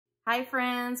Hi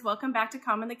friends, welcome back to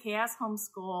Calm in the Chaos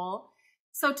Homeschool.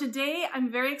 So today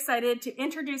I'm very excited to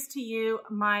introduce to you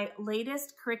my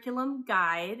latest curriculum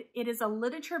guide. It is a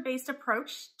literature-based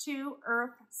approach to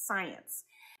earth science.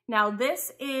 Now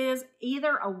this is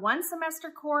either a one semester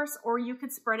course or you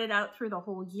could spread it out through the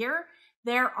whole year.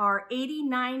 There are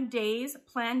 89 days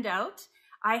planned out.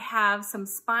 I have some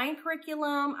spine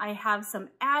curriculum, I have some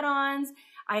add-ons,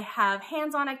 I have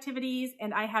hands-on activities,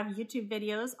 and I have YouTube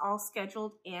videos all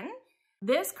scheduled in.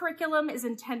 This curriculum is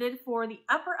intended for the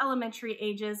upper elementary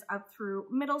ages up through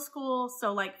middle school,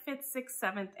 so like 5th, 6th,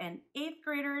 7th, and 8th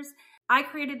graders. I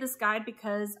created this guide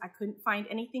because I couldn't find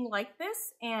anything like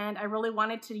this, and I really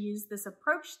wanted to use this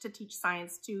approach to teach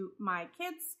science to my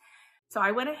kids. So I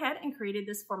went ahead and created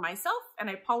this for myself, and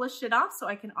I polished it off so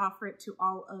I can offer it to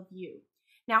all of you.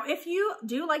 Now, if you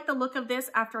do like the look of this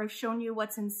after I've shown you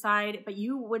what's inside, but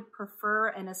you would prefer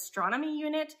an astronomy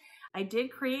unit, I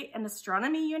did create an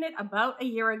astronomy unit about a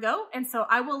year ago, and so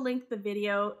I will link the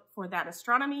video for that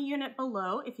astronomy unit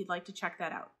below if you'd like to check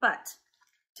that out. But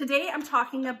today I'm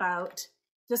talking about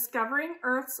discovering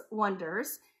Earth's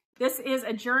wonders. This is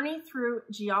a journey through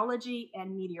geology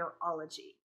and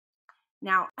meteorology.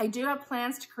 Now, I do have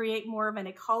plans to create more of an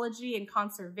ecology and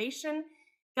conservation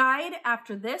guide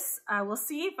after this. We'll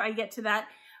see if I get to that,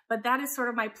 but that is sort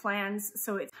of my plans.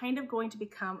 So it's kind of going to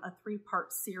become a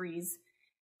 3-part series,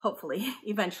 hopefully,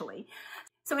 eventually.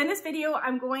 So in this video,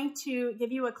 I'm going to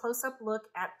give you a close-up look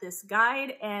at this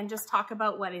guide and just talk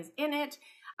about what is in it.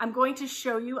 I'm going to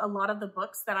show you a lot of the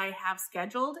books that I have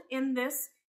scheduled in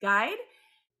this guide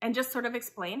and just sort of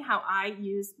explain how I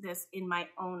use this in my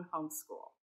own homeschool.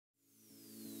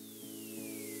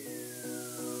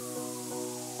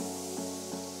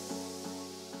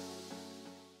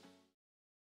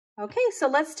 Okay, so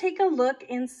let's take a look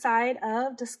inside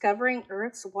of Discovering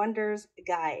Earth's Wonders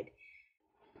Guide.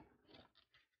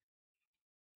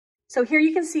 So here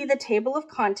you can see the table of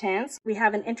contents. We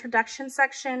have an introduction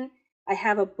section, I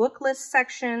have a book list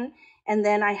section, and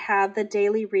then I have the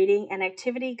daily reading and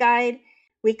activity guide.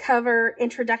 We cover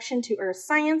Introduction to Earth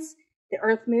Science, the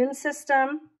Earth-Moon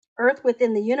System, Earth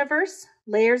within the Universe,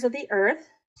 Layers of the Earth,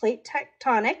 Plate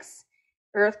Tectonics,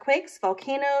 Earthquakes,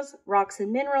 Volcanoes, Rocks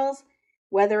and Minerals,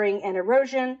 Weathering and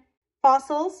Erosion,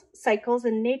 Fossils, Cycles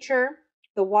in Nature,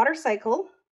 the Water Cycle,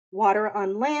 Water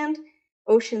on Land,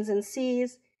 Oceans and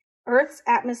Seas, Earth's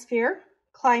Atmosphere,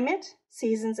 Climate,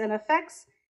 Seasons and Effects,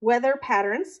 Weather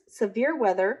Patterns, Severe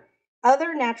Weather,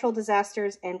 Other Natural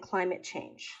Disasters, and Climate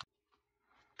Change.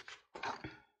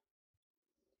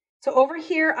 So over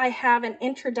here I have an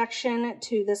introduction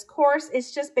to this course.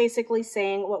 It's just basically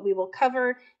saying what we will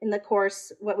cover in the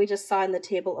course, what we just saw in the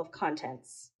table of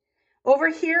contents. Over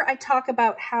here, I talk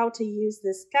about how to use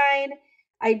this guide.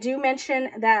 I do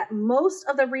mention that most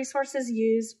of the resources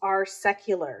used are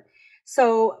secular.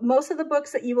 So most of the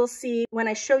books that you will see when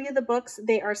I show you the books,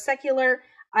 they are secular.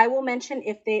 I will mention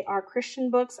if they are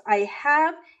Christian books. I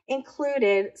have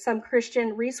included some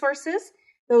Christian resources.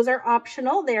 Those are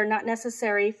optional. They are not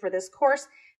necessary for this course.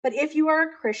 But if you are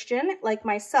a Christian like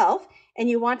myself and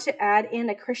you want to add in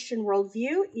a Christian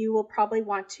worldview, you will probably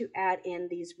want to add in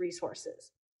these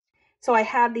resources. So I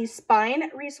have these spine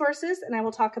resources, and I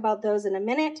will talk about those in a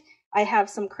minute. I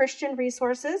have some Christian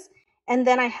resources, and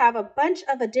then I have a bunch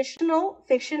of additional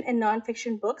fiction and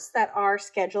nonfiction books that are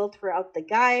scheduled throughout the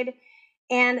guide.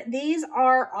 And these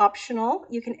are optional.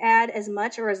 You can add as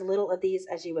much or as little of these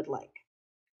as you would like.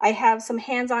 I have some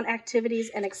hands-on activities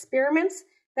and experiments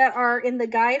that are in the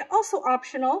guide, also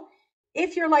optional.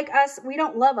 If you're like us, we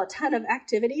don't love a ton of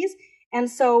activities. And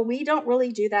so we don't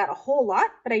really do that a whole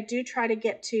lot, but I do try to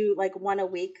get to like one a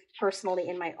week personally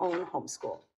in my own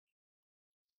homeschool.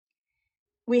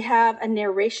 We have a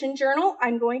narration journal.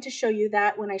 I'm going to show you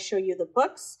that when I show you the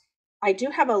books. I do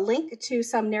have a link to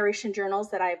some narration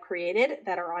journals that I have created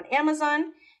that are on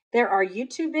Amazon. There are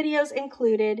YouTube videos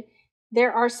included.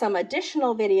 There are some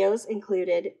additional videos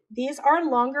included. These are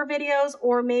longer videos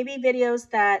or maybe videos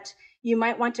that you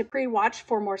might want to pre-watch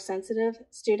for more sensitive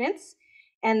students.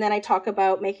 And then I talk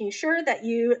about making sure that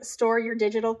you store your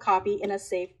digital copy in a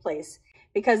safe place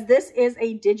because this is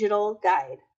a digital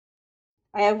guide.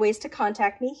 I have ways to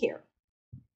contact me here.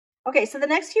 Okay, so the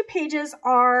next few pages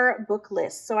are book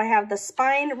lists. So I have the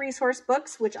spine resource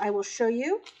books, which I will show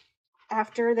you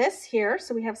after this here.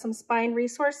 So we have some spine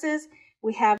resources.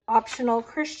 We have optional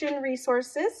Christian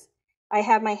resources. I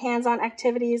have my hands-on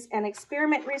activities and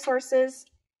experiment resources,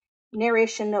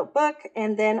 narration notebook,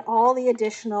 and then all the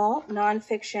additional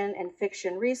nonfiction and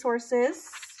fiction resources.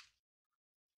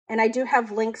 And I do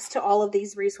have links to all of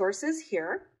these resources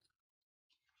here.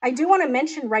 I do want to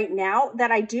mention right now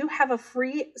that I do have a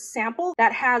free sample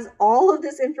that has all of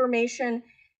this information.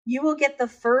 You will get the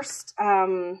first,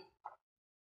 up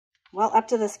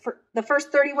to the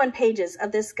first 31 pages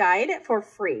of this guide for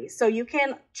free. So you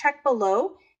can check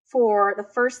below for the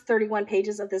first 31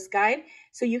 pages of this guide.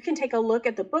 So you can take a look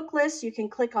at the book list. You can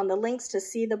click on the links to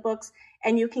see the books,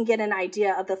 and you can get an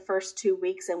idea of the first 2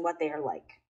 weeks and what they are like.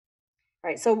 All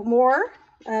right, so more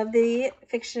of the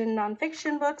fiction,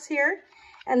 nonfiction books here.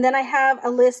 And then I have a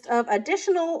list of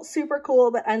additional super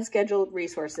cool but unscheduled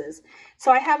resources.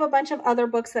 So I have a bunch of other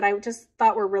books that I just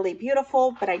thought were really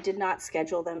beautiful, but I did not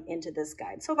schedule them into this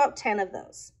guide. So about 10 of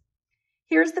those.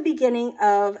 Here's the beginning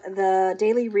of the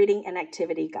daily reading and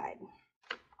activity guide.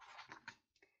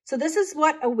 So this is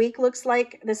what a week looks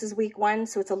like. This is week 1,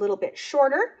 so it's a little bit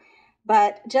shorter,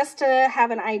 but just to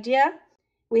have an idea,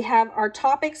 we have our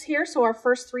topics here. So our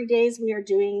first 3 days, we are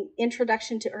doing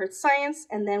Introduction to Earth Science,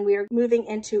 and then we are moving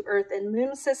into Earth and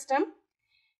Moon System.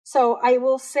 So I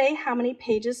will say how many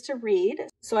pages to read.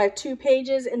 So I have 2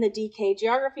 pages in the DK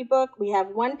Geography book. We have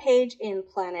 1 page in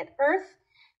Planet Earth.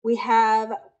 We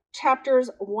have chapters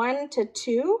 1 to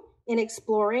 2 in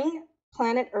Exploring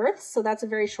Planet Earth. So that's a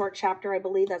very short chapter. I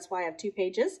believe that's why I have 2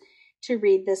 pages to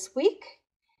read this week.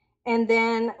 And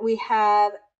then we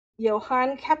have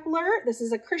Johann Kepler. This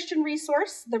is a Christian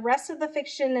resource. The rest of the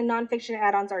fiction and nonfiction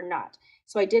add-ons are not.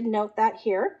 So I did note that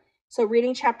here. So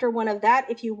reading chapter 1 of that,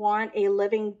 if you want a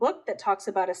living book that talks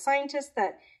about a scientist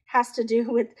that has to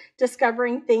do with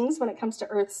discovering things when it comes to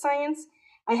Earth science.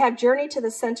 I have Journey to the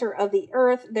Center of the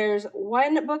Earth. There's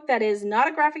one book that is not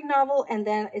a graphic novel, and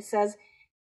then it says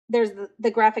there's the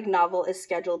graphic novel is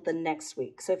scheduled the next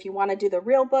week. So if you want to do the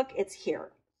real book, it's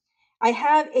here. I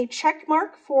have a check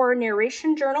mark for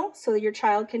narration journal, so that your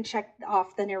child can check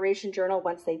off the narration journal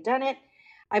once they've done it.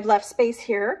 I've left space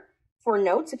here for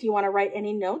notes if you want to write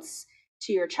any notes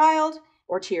to your child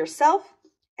or to yourself.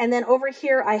 And then over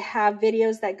here, I have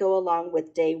videos that go along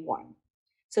with day 1.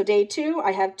 So day 2,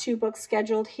 I have 2 books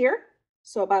scheduled here.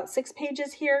 So about 6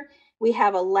 pages here. We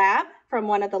have a lab from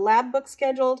one of the lab books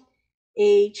scheduled,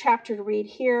 a chapter to read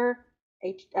here,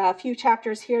 a few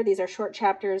chapters here. These are short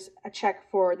chapters, a check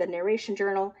for the narration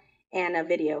journal, and a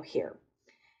video here.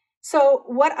 So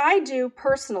what I do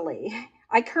personally,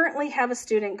 I currently have a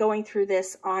student going through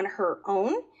this on her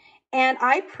own, and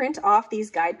I print off these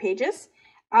guide pages.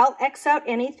 I'll X out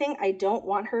anything I don't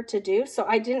want her to do. So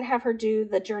I didn't have her do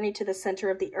the Journey to the Center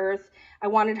of the Earth. I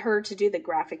wanted her to do the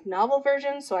graphic novel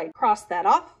version, so I crossed that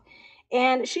off.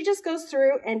 And she just goes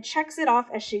through and checks it off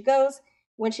as she goes.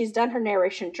 When she's done her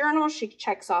narration journal, she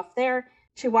checks off there.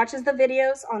 She watches the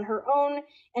videos on her own,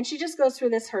 and she just goes through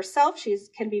this herself. She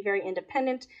can be very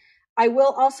independent. I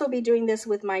will also be doing this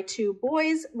with my 2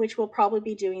 boys, which will probably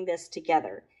be doing this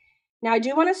together. Now, I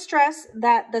do want to stress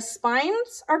that the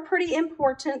spines are pretty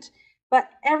important,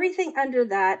 but everything under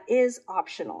that is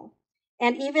optional.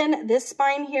 And even this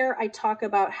spine here, I talk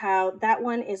about how that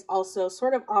one is also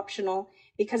sort of optional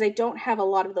because I don't have a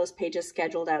lot of those pages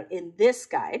scheduled out in this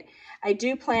guide. I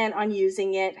do plan on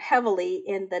using it heavily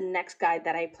in the next guide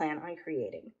that I plan on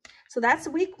creating. So that's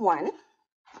week 1.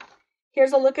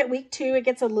 Here's a look at week 2. It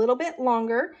gets a little bit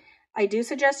longer. I do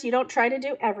suggest you don't try to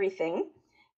do everything,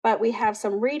 but we have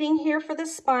some reading here for the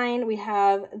spine. We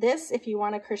have this if you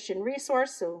want a Christian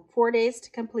resource, so 4 days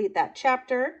to complete that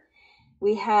chapter.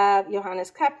 We have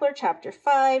Johannes Kepler, chapter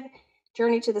 5,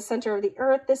 Journey to the Center of the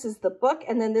Earth. This is the book,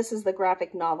 and then this is the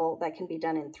graphic novel that can be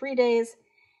done in 3 days.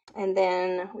 And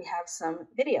then we have some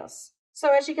videos.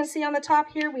 So as you can see on the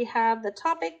top here, we have the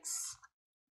topics,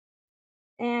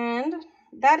 and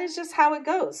that is just how it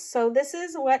goes. So this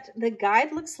is what the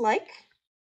guide looks like,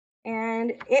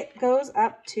 and it goes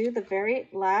up to the very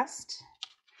last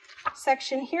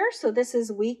section here. So this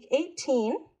is week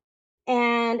 18,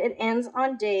 and it ends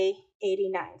on day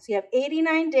 89. So you have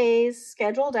 89 days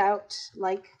scheduled out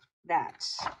like that.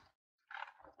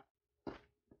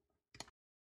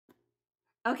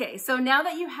 Okay, so now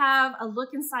that you have a look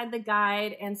inside the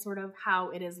guide and sort of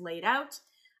how it is laid out,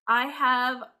 I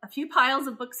have a few piles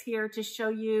of books here to show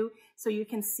you so you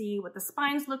can see what the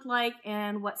spines look like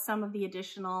and what some of the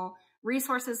additional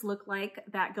resources look like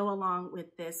that go along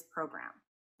with this program.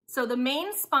 So the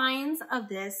main spines of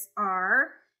this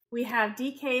are, we have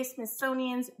DK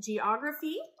Smithsonian's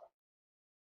Geography.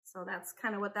 So that's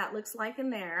kind of what that looks like in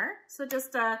there. So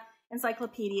just an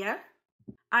encyclopedia.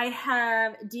 I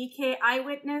have DK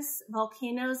Eyewitness,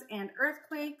 Volcanoes and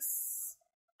Earthquakes.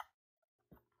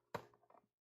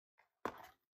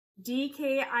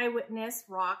 DK Eyewitness,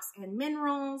 Rocks and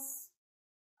Minerals.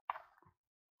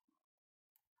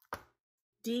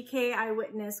 DK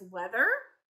Eyewitness, Weather.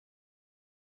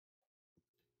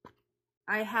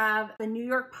 I have the New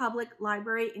York Public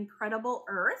Library Incredible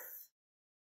Earth.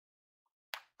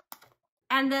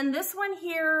 And then this one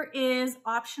here is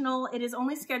optional. It is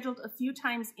only scheduled a few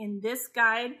times in this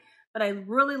guide, but I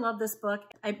really love this book.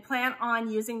 I plan on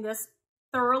using this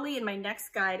thoroughly in my next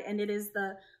guide, and it is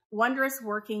The Wondrous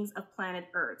Workings of Planet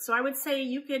Earth. So I would say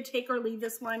you could take or leave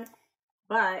this one,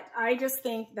 but I just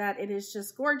think that it is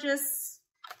just gorgeous.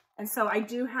 And so I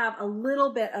do have a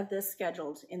little bit of this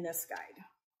scheduled in this guide.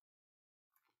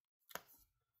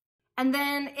 And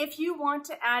then if you want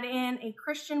to add in a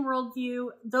Christian worldview,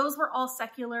 those were all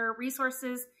secular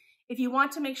resources. If you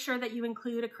want to make sure that you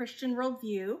include a Christian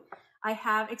worldview, I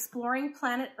have Exploring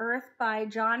Planet Earth by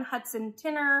John Hudson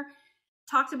Tinner.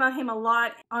 Talked about him a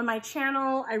lot on my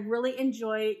channel. I really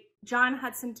enjoy John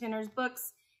Hudson Tinner's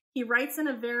books. He writes in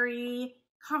a very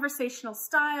conversational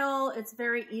style. It's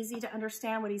very easy to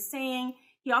understand what he's saying.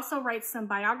 He also writes some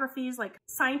biographies, like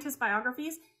scientist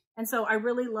biographies. And so I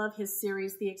really love his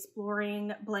series, the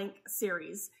Exploring Blank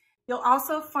series. You'll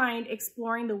also find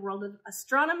Exploring the World of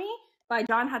Astronomy by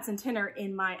John Hudson Tinner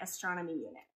in my astronomy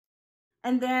unit.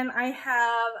 And then I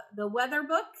have the Weather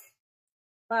Book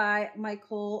by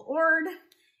Michael Ord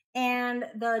and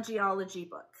the Geology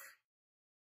book.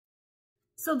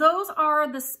 So those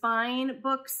are the spine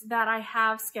books that I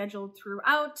have scheduled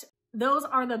throughout. Those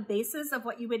are the basis of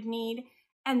what you would need.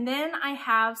 And then I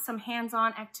have some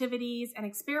hands-on activities and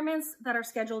experiments that are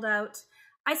scheduled out.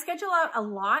 I schedule out a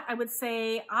lot. I would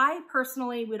say I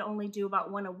personally would only do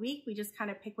about one a week. We just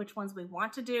kind of pick which ones we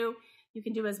want to do. You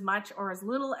can do as much or as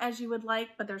little as you would like,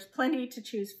 but there's plenty to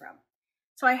choose from.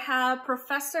 So I have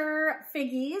Professor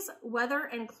Figgy's Weather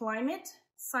and Climate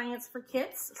Science for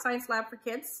Kids, Science Lab for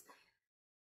Kids.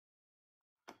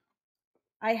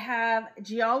 I have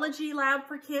Geology Lab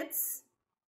for Kids.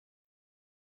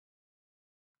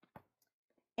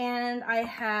 And I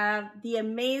have the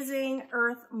Amazing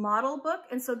Earth Model book.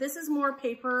 And so this is more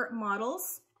paper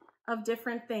models of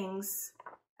different things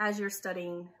as you're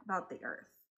studying about the Earth.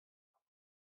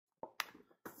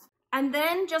 And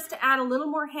then just to add a little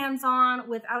more hands-on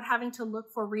without having to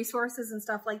look for resources and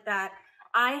stuff like that,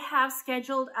 I have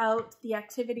scheduled out the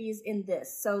activities in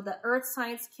this. So the Earth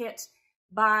Science Kit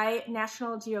by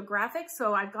National Geographic.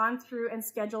 So I've gone through and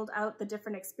scheduled out the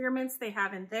different experiments they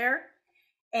have in there.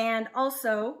 And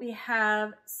also we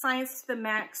have Science to the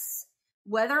Max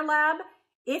Weather Lab.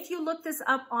 If you look this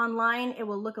up online, it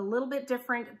will look a little bit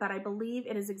different, but I believe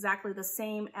it is exactly the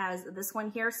same as this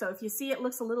one here. So if you see it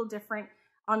looks a little different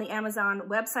on the Amazon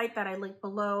website that I link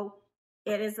below,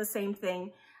 it is the same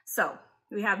thing. So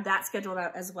we have that scheduled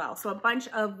out as well. So a bunch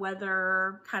of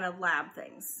weather kind of lab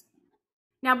things.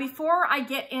 Now, before I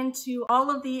get into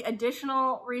all of the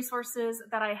additional resources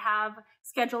that I have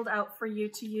scheduled out for you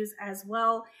to use as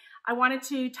well, I wanted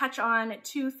to touch on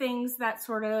two things that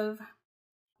sort of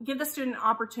give the student an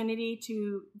opportunity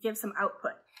to give some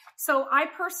output. So I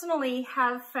personally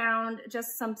have found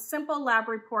just some simple lab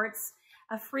reports,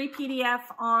 a free PDF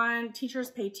on Teachers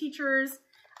Pay Teachers.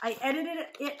 I edited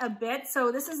it a bit,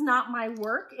 so this is not my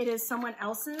work, it is someone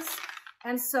else's.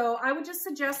 And so I would just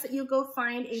suggest that you go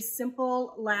find a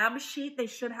simple lab sheet. They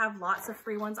should have lots of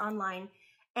free ones online.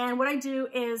 And what I do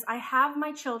is I have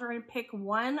my children pick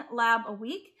one lab a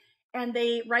week, and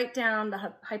they write down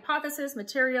the hypothesis,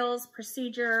 materials,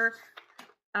 procedure,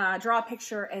 draw a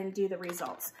picture, and do the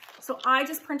results. So I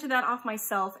just printed that off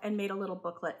myself and made a little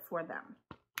booklet for them.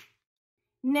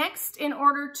 Next, in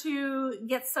order to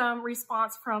get some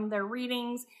response from their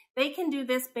readings, they can do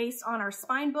this based on our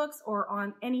spine books or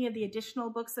on any of the additional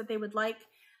books that they would like.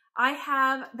 I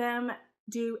have them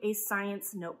do a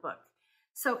science notebook.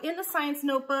 So in the science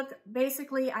notebook,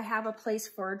 basically I have a place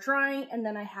for drawing, and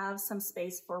then I have some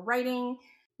space for writing.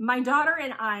 My daughter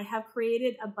and I have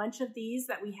created a bunch of these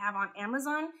that we have on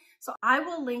Amazon. So I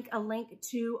will link a link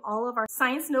to all of our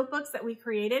science notebooks that we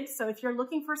created. So if you're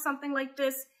looking for something like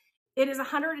this, it is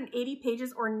 180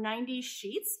 pages or 90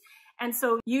 sheets. And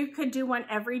so you could do one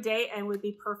every day and would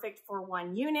be perfect for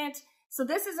one unit. So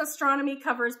this is astronomy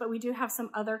covers, but we do have some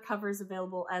other covers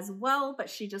available as well, but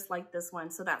she just liked this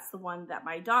one. So that's the one that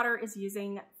my daughter is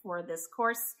using for this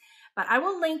course. But I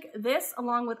will link this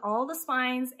along with all the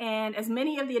spines and as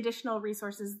many of the additional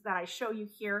resources that I show you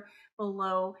here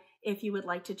below if you would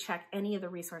like to check any of the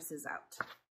resources out.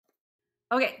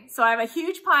 Okay, so I have a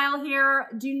huge pile here.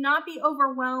 Do not be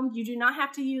overwhelmed. You do not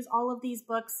have to use all of these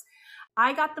books.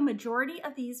 I got the majority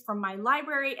of these from my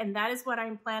library, and that is what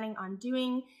I'm planning on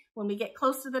doing. When we get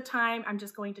close to the time, I'm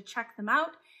just going to check them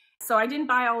out. So I didn't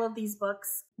buy all of these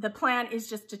books. The plan is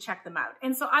just to check them out.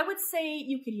 And so I would say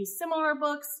you could use similar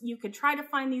books. You could try to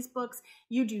find these books.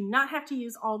 You do not have to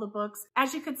use all the books.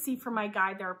 As you could see from my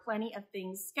guide, there are plenty of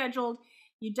things scheduled.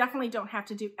 You definitely don't have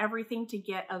to do everything to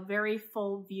get a very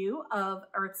full view of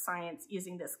earth science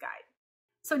using this guide.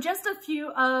 So just a few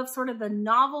of sort of the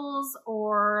novels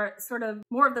or sort of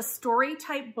more of the story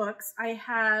type books. I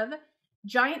have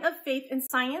Giant of Faith and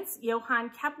Science, Johann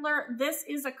Kepler. This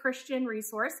is a Christian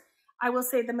resource. I will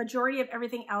say the majority of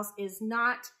everything else is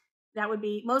not. That would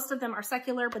be, most of them are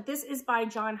secular, but this is by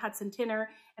John Hudson Tinner.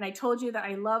 And I told you that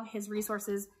I love his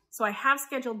resources, so I have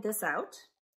scheduled this out.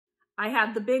 I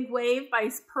have The Big Wave by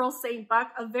Pearl St.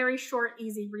 Buck, a very short,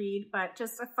 easy read, but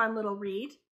just a fun little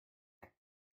read.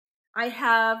 I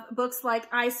have books like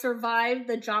I Survived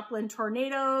the Joplin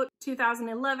Tornado,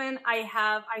 2011. I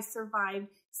have I Survived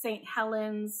St.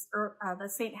 Helens, or the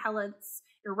St. Helens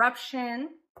eruption.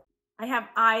 I have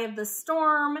Eye of the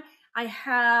Storm. I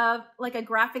have like a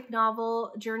graphic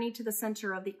novel, Journey to the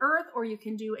Center of the Earth, or you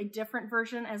can do a different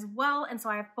version as well. And so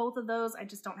I have both of those. I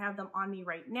just don't have them on me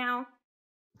right now.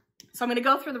 So I'm going to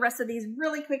go through the rest of these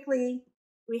really quickly.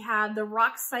 We have the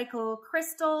Rock Cycle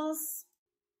Crystals.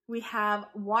 We have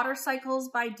Water Cycles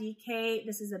by DK.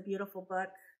 This is a beautiful book.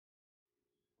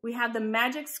 We have the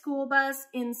Magic School Bus,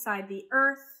 Inside the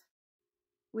Earth.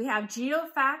 We have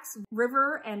Geofacts,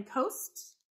 River and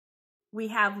Coast. We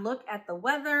have Look at the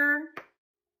Weather.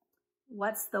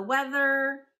 What's the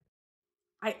Weather?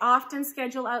 I often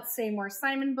schedule out Seymour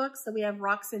Simon books. So we have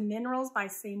Rocks and Minerals by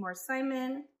Seymour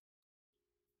Simon.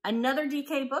 Another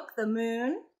DK book, The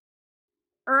Moon.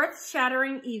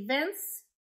 Earth-Shattering Events.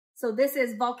 So this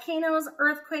is volcanoes,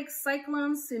 earthquakes,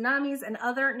 cyclones, tsunamis, and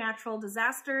other natural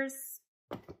disasters.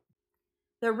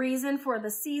 The Reason for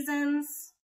the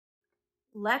Seasons.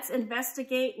 Let's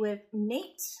Investigate with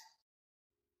Nate.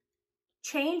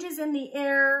 Changes in the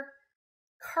Air.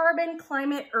 Carbon,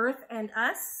 Climate, Earth, and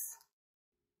Us.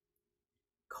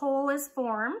 Coal is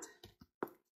Formed.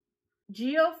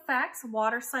 Geofacts,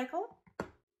 Water Cycle.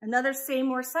 Another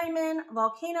Seymour Simon,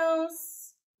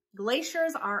 Volcanoes.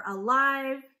 Glaciers Are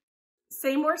Alive.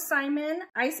 Seymour Simon,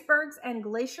 Icebergs and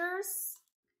Glaciers.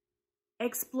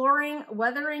 Exploring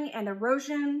Weathering and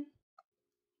Erosion.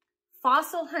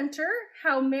 Fossil Hunter,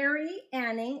 How Mary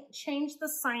Anning Changed the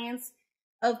Science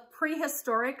of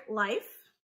Prehistoric Life.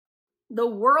 The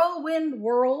Whirlwind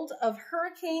World of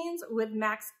Hurricanes with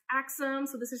Max Axum.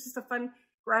 So this is just a fun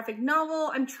graphic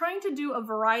novel. I'm trying to do a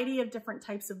variety of different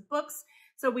types of books.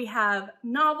 So we have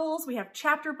novels, we have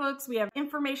chapter books, we have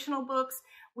informational books,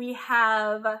 we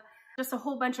have just a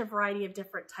whole bunch of variety of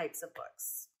different types of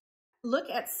books. Look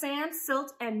at Sand,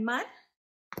 Silt, and Mud,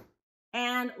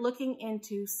 and looking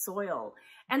into soil.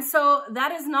 And so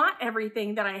that is not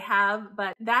everything that I have,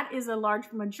 but that is a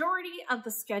large majority of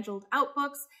the scheduled out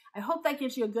books. I hope that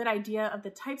gives you a good idea of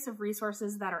the types of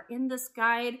resources that are in this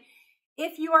guide.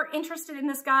 If you are interested in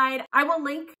this guide, I will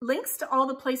link links to all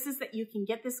the places that you can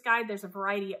get this guide. There's a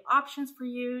variety of options for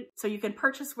you, so you can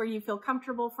purchase where you feel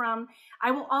comfortable from.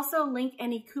 I will also link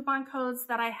any coupon codes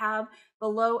that I have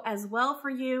below as well for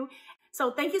you.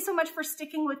 So thank you so much for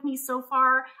sticking with me so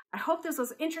far. I hope this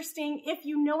was interesting. If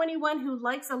you know anyone who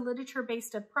likes a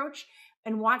literature-based approach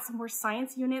and wants more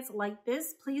science units like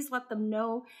this, please let them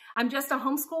know. I'm just a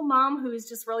homeschool mom who is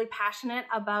just really passionate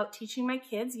about teaching my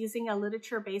kids using a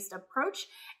literature-based approach.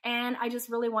 And I just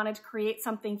really wanted to create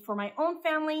something for my own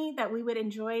family that we would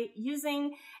enjoy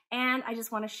using. And I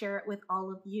just want to share it with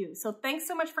all of you. So thanks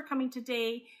so much for coming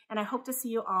today. And I hope to see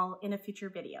you all in a future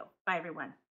video. Bye,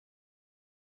 everyone.